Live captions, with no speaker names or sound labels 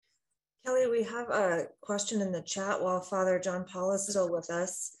Kelly, we have a question in the chat while Father John Paul is still with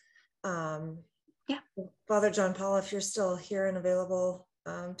us. Yeah. Father John Paul, if you're still here and available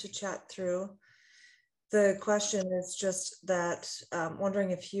to chat through. The question is just that,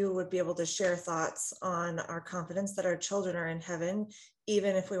 wondering if you would be able to share thoughts on our confidence that our children are in heaven,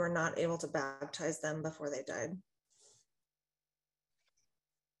 even if we were not able to baptize them before they died.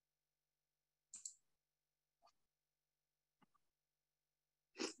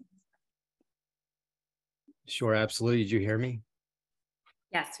 Sure, absolutely. Did you hear me?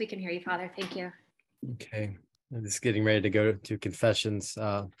 Yes, we can hear you, Father. Thank you. Okay. I'm just getting ready to go to confessions.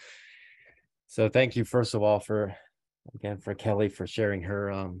 So thank you, first of all, for Kelly for sharing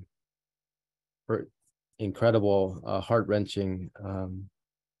her incredible, heart-wrenching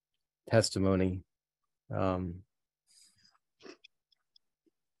testimony. I'll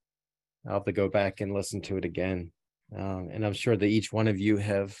have to go back and listen to it again. And I'm sure that each one of you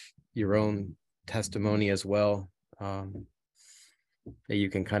have your own testimony as well. That you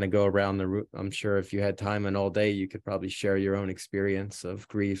can kind of go around the room. I'm sure if you had time and all day, you could probably share your own experience of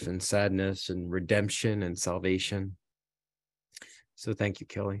grief and sadness and redemption and salvation. So thank you,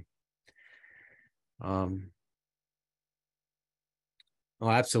 Kelly. Oh,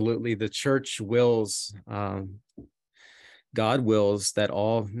 absolutely. The church wills, God wills that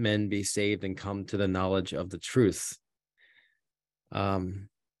all men be saved and come to the knowledge of the truth. And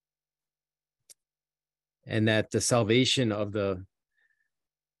that the salvation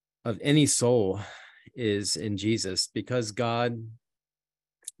of any soul is in Jesus, because God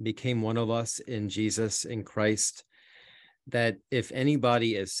became one of us in Jesus, in Christ, that if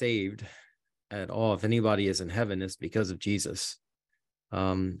anybody is saved at all, if anybody is in heaven, it's because of Jesus.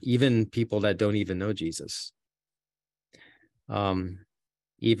 Even people that don't even know Jesus,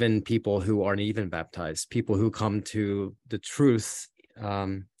 even people who aren't even baptized, people who come to the truth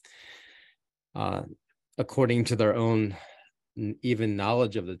according to their own even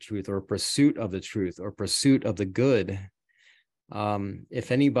knowledge of the truth, or pursuit of the truth, or pursuit of the good. If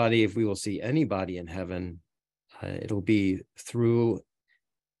we will see anybody in heaven, it'll be through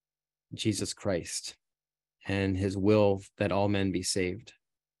Jesus Christ and his will that all men be saved.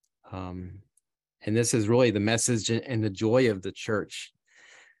 And this is really the message and the joy of the church,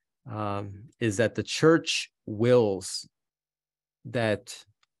 is that the church wills that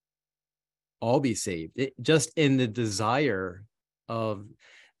all be saved, just in the desire of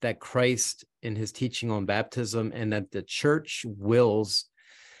that Christ in his teaching on baptism, and that the church wills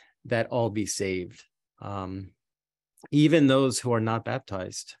that all be saved, even those who are not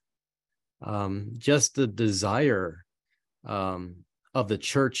baptized. Just the desire of the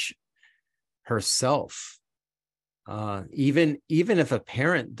church herself, even if a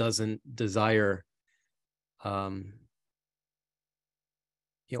parent doesn't desire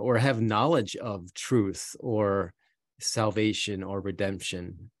or have knowledge of truth or salvation or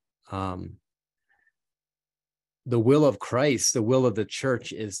redemption. The will of Christ, the will of the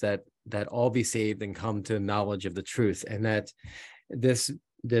church, is that all be saved and come to knowledge of the truth, and that this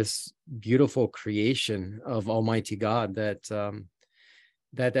beautiful creation of Almighty God, that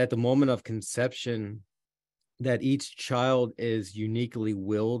at the moment of conception, that each child is uniquely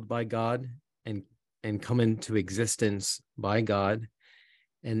willed by God and come into existence by God,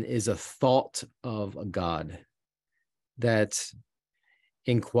 and is a thought of a God that,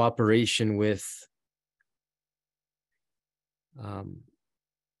 in cooperation with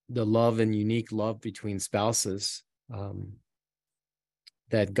the love and unique love between spouses,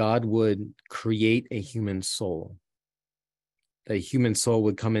 that God would create a human soul, that a human soul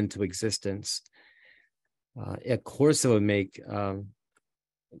would come into existence. Of course, it would make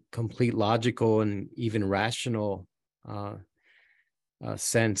complete logical and even rational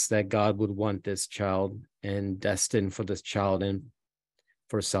sense that God would want this child and destine for this child and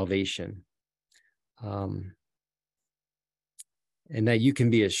for salvation. And that you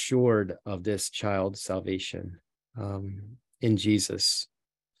can be assured of this child's salvation in Jesus.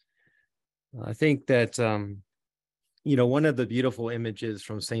 I think that, one of the beautiful images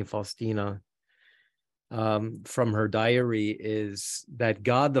from St. Faustina from her diary is that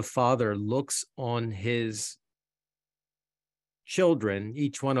God the Father looks on his children,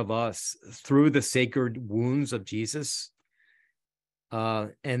 each one of us, through the sacred wounds of Jesus,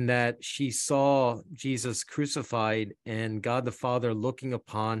 and that she saw Jesus crucified, and God the Father looking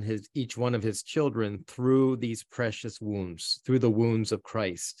upon each one of his children through these precious wounds, through the wounds of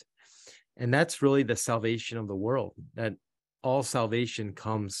Christ. And that's really the salvation of the world, that all salvation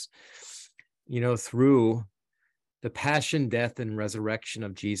comes, through the passion, death, and resurrection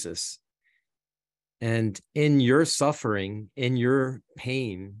of Jesus. And in your suffering, in your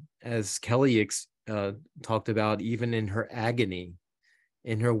pain, as Kelly talked about, even in her agony,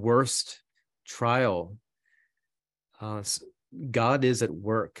 in her worst trial, God is at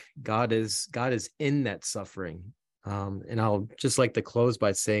work. God is in that suffering. And I'll just like to close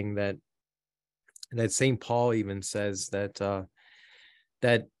by saying that St. Paul even says that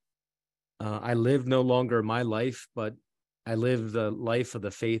I live no longer my life, but I live the life of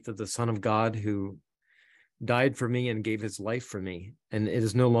the faith of the Son of God who died for me and gave his life for me. And it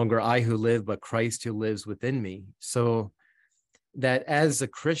is no longer I who live, but Christ who lives within me. So that as a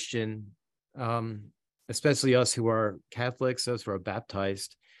Christian, especially us who are Catholics, us who are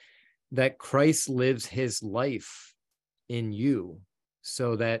baptized, that Christ lives his life in you,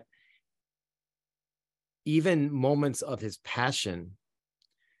 so that even moments of his passion,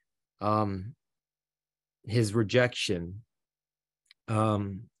 his rejection,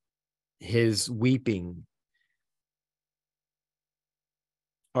 his weeping,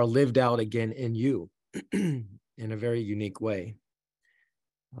 are lived out again in you in a very unique way.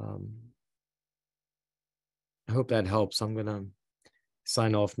 I hope that helps. I'm going to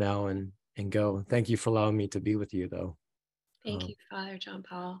sign off now and go. Thank you for allowing me to be with you, though. Thank you, Father John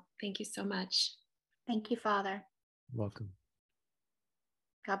Paul. Thank you so much. Thank you, Father. Welcome.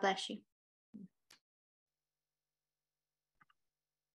 God bless you.